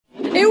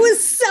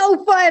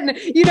fun.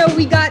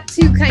 We got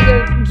to kind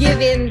of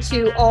give in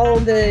to all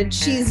the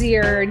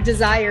cheesier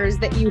desires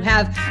that you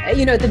have.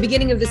 At the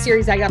beginning of the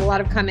series, I got a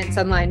lot of comments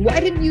online. Why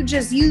didn't you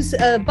just use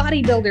a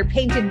bodybuilder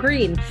painted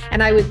green?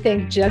 And I would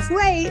think, just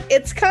wait,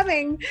 it's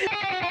coming.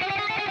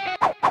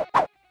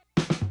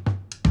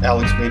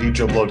 Alex Meady,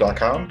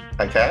 JoBlo.com.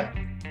 Hi, Kat.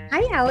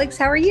 Hi, Alex.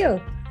 How are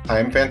you?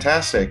 I'm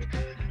fantastic.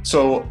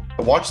 So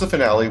I watched the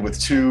finale with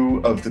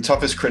two of the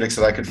toughest critics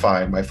that I could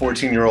find, my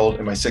 14-year-old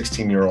and my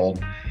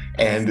 16-year-old,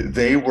 and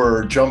they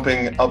were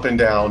jumping up and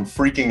down,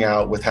 freaking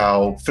out with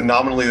how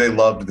phenomenally they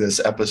loved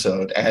this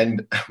episode.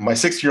 And my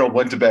 6-year-old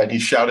went to bed. He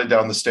shouted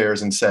down the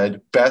stairs and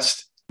said,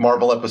 "Best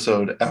Marvel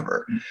episode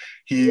ever."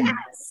 He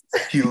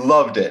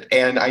loved it.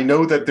 And I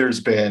know that there's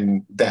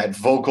been that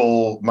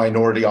vocal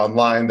minority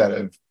online that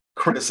have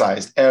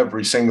criticized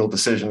every single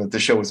decision that the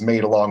show has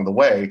made along the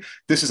way.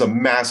 This is a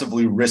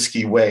massively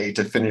risky way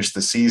to finish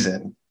the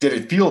season. Did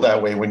it feel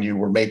that way when you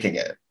were making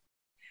it?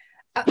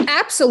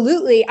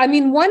 Absolutely. I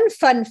mean, one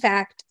fun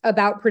fact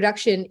about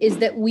production is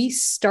that we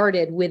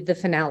started with the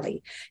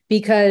finale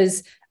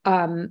because,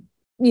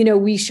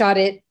 we shot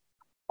it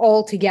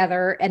all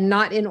together and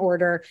not in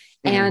order.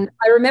 Mm-hmm. And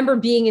I remember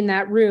being in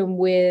that room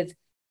with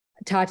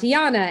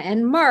Tatiana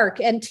and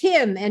Mark and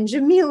Tim and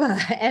Jamila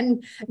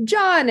and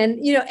John and,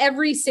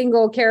 every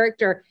single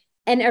character,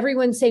 and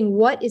everyone saying,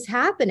 "What is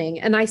happening?"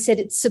 And I said,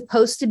 "It's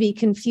supposed to be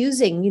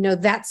confusing.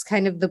 That's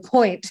kind of the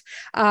point."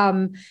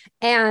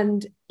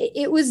 And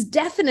it was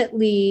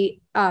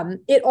definitely,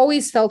 it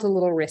always felt a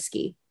little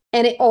risky.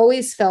 And it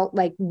always felt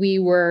like we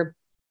were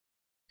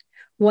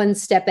one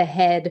step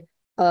ahead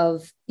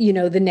of,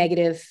 the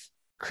negative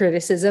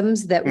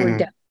criticisms that were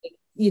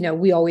definitely,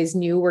 we always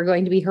knew were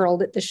going to be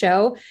hurled at the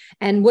show.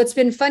 And what's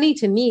been funny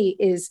to me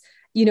is,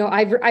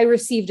 I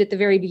received at the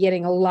very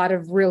beginning a lot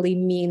of really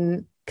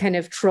mean kind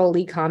of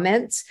trolly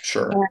comments.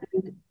 Sure.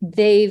 And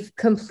they've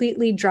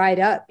completely dried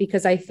up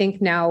because I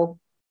think now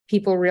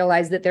people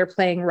realize that they're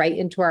playing right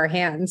into our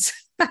hands.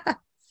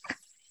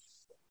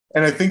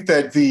 And I think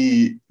that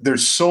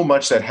there's so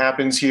much that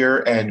happens here,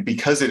 and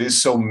because it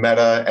is so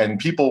meta, and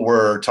people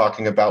were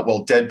talking about,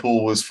 well,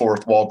 Deadpool was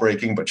fourth wall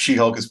breaking, but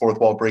She-Hulk is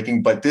fourth wall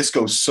breaking, but this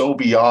goes so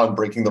beyond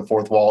breaking the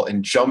fourth wall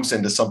and jumps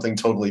into something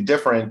totally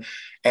different.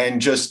 And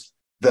just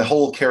the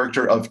whole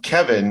character of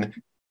Kevin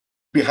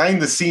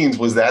behind the scenes,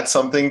 was that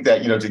something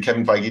that, did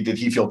Kevin Feige, did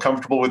he feel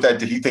comfortable with that?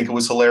 Did he think it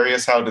was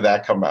hilarious? How did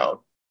that come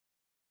out?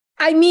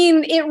 I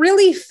mean, it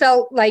really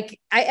felt like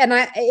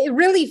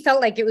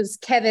it was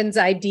Kevin's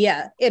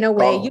idea in a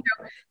way. Oh.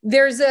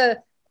 There's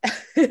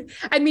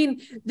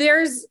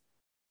there's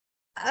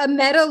a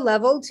meta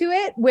level to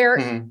it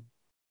where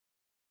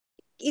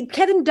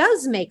Kevin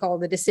does make all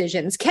the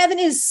decisions. Kevin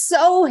is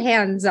so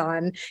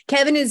hands-on.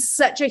 Kevin is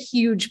such a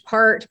huge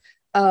part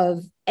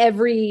of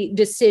every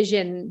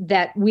decision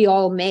that we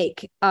all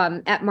make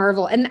at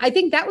Marvel. And I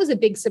think that was a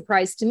big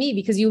surprise to me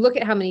because you look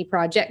at how many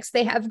projects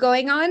they have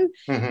going on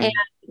and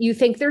you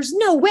think there's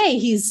no way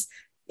he's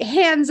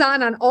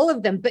hands-on on all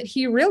of them, but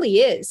he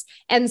really is.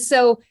 And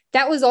so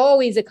that was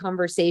always a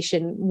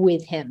conversation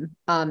with him.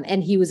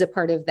 And he was a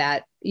part of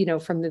that,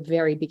 from the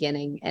very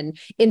beginning, and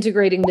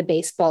integrating the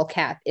baseball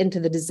cap into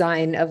the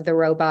design of the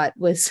robot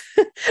was,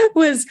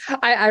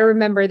 I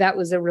remember that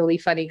was a really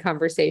funny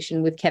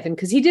conversation with Kevin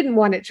because he didn't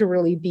want it to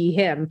really be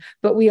him,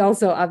 but we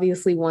also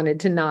obviously wanted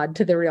to nod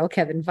to the real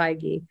Kevin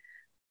Feige.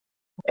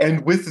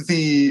 And with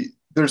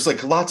there's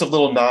like lots of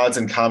little nods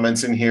and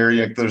comments in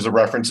here. There's a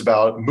reference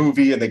about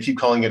movie and they keep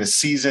calling it a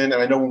season.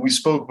 And I know when we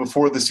spoke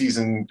before the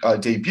season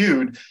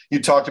debuted,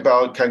 you talked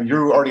about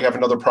you already have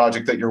another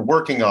project that you're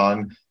working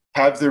on.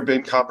 Have there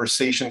been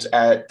conversations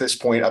at this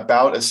point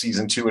about a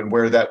season 2 and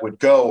where that would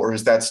go, or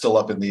is that still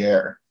up in the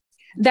air?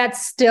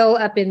 That's still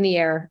up in the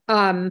air.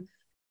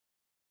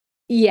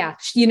 Yeah,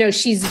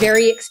 she's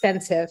very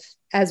expensive,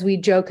 as we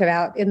joke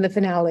about in the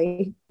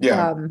finale.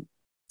 Yeah.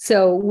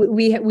 So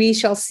we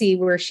shall see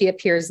where she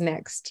appears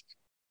next.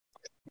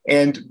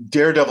 And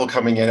Daredevil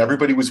coming in,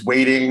 everybody was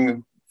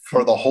waiting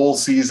for the whole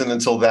season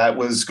until that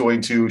was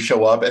going to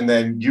show up. And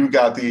then you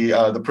got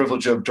the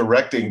privilege of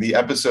directing the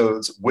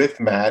episodes with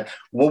Matt.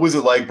 What was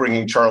it like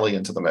bringing Charlie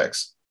into the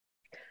mix?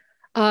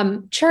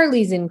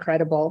 Charlie's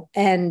incredible.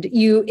 And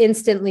you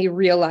instantly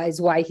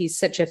realize why he's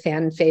such a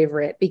fan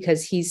favorite,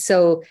 because he's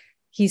so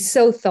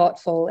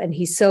thoughtful and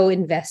he's so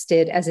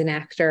invested as an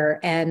actor.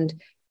 And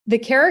the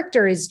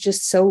character is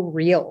just so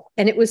real.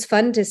 And it was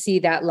fun to see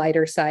that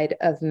lighter side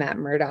of Matt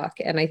Murdock.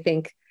 And I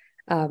think,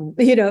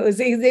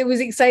 it was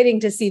exciting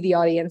to see the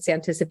audience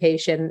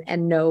anticipation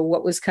and know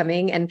what was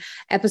coming. And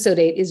episode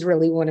 8 is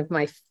really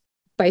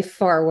by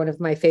far one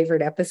of my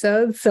favorite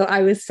episodes. So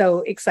I was so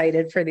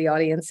excited for the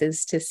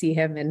audiences to see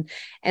him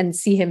and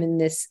see him in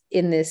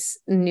this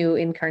new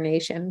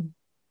incarnation.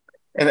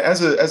 And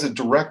as a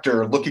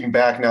director, looking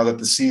back now that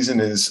the season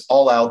is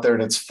all out there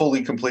and it's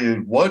fully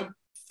completed, what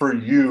for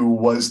you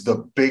was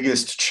the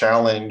biggest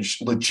challenge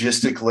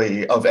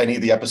logistically of any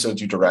of the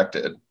episodes you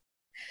directed?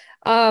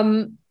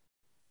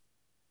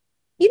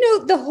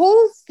 The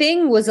whole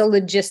thing was a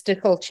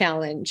logistical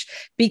challenge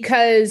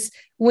because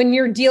when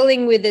you're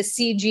dealing with a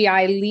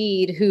CGI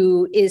lead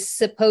who is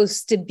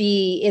supposed to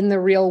be in the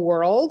real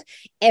world,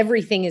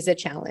 everything is a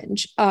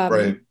challenge.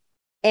 Right.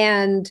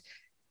 And,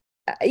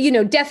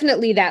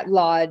 definitely that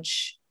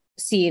lodge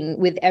scene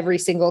with every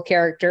single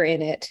character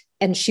in it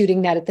and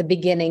shooting that at the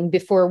beginning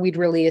before we'd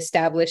really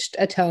established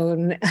a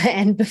tone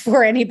and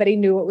before anybody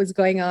knew what was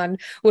going on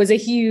was a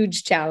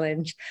huge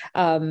challenge.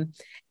 And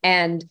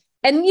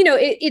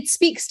it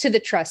speaks to the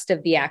trust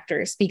of the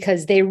actors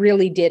because they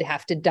really did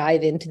have to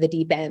dive into the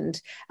deep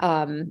end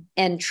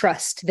and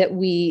trust that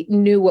we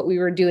knew what we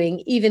were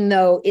doing, even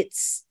though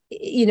it's,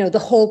 the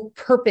whole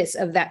purpose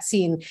of that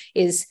scene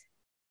is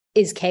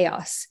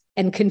chaos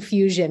and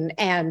confusion.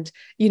 And,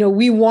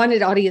 we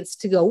wanted audience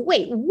to go,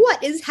 wait,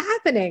 what is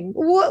happening?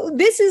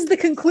 This is the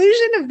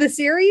conclusion of the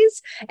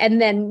series. And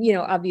then,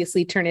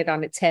 obviously turn it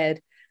on its head,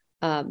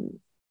 when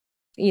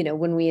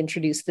we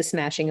introduce the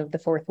smashing of the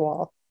fourth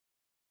wall.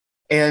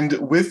 And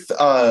with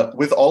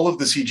all of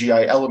the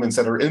CGI elements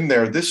that are in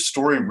there, this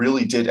story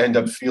really did end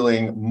up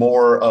feeling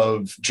more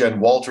of Jen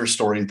Walter's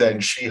story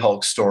than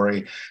She-Hulk's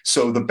story.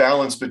 So the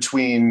balance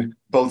between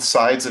both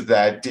sides of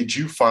that, did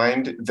you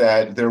find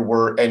that there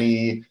were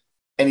any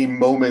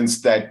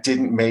moments that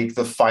didn't make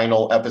the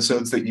final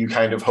episodes that you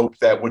kind of hoped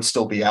that would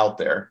still be out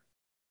there?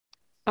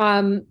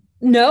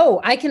 No,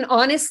 I can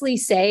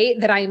say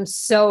that I am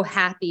so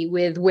happy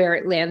with where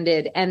it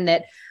landed and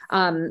that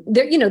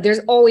there's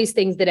always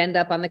things that end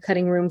up on the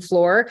cutting room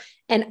floor.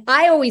 And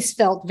I always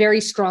felt very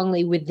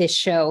strongly with this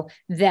show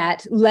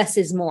that less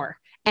is more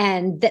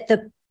and that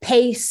the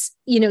pace,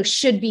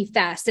 should be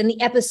fast and the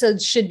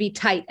episodes should be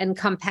tight and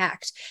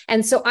compact.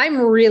 And so I'm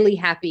really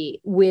happy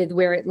with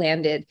where it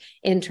landed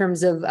in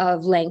terms of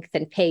length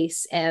and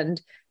pace. And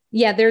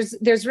yeah,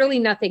 there's really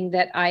nothing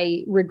that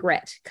I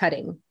regret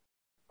cutting.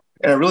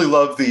 And I really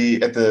love in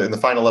the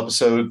final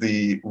episode,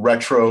 the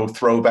retro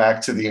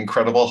throwback to the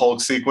Incredible Hulk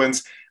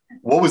sequence.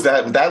 What was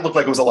that? That looked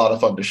like it was a lot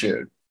of fun to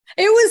shoot.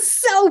 It was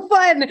so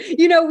fun.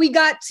 We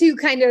got to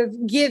kind of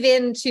give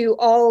in to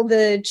all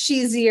the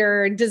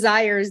cheesier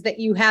desires that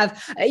you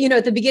have.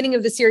 At the beginning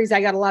of the series,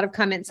 I got a lot of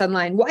comments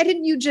online. Why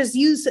didn't you just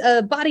use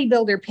a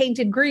bodybuilder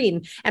painted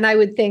green? And I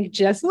would think,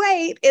 just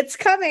wait, it's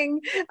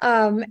coming.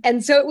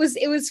 And so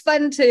it was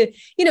fun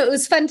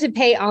to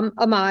pay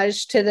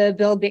homage to the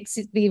Bill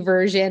Bixby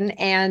version.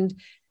 And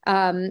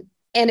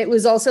it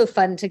was also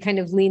fun to kind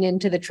of lean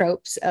into the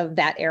tropes of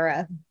that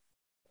era.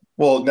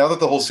 Well, now that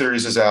the whole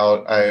series is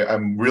out,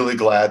 I'm really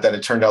glad that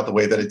it turned out the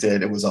way that it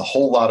did. It was a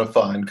whole lot of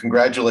fun.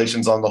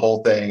 Congratulations on the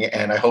whole thing.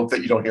 And I hope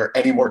that you don't hear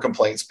any more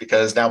complaints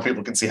because now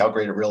people can see how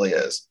great it really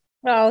is.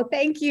 Oh,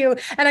 thank you.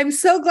 And I'm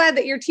so glad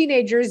that your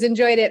teenagers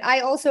enjoyed it. I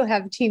also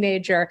have a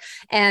teenager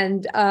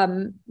and,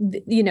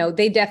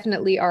 they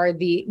definitely are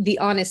the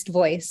honest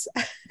voice.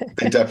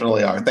 They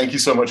definitely are. Thank you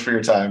so much for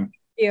your time.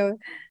 Thank you.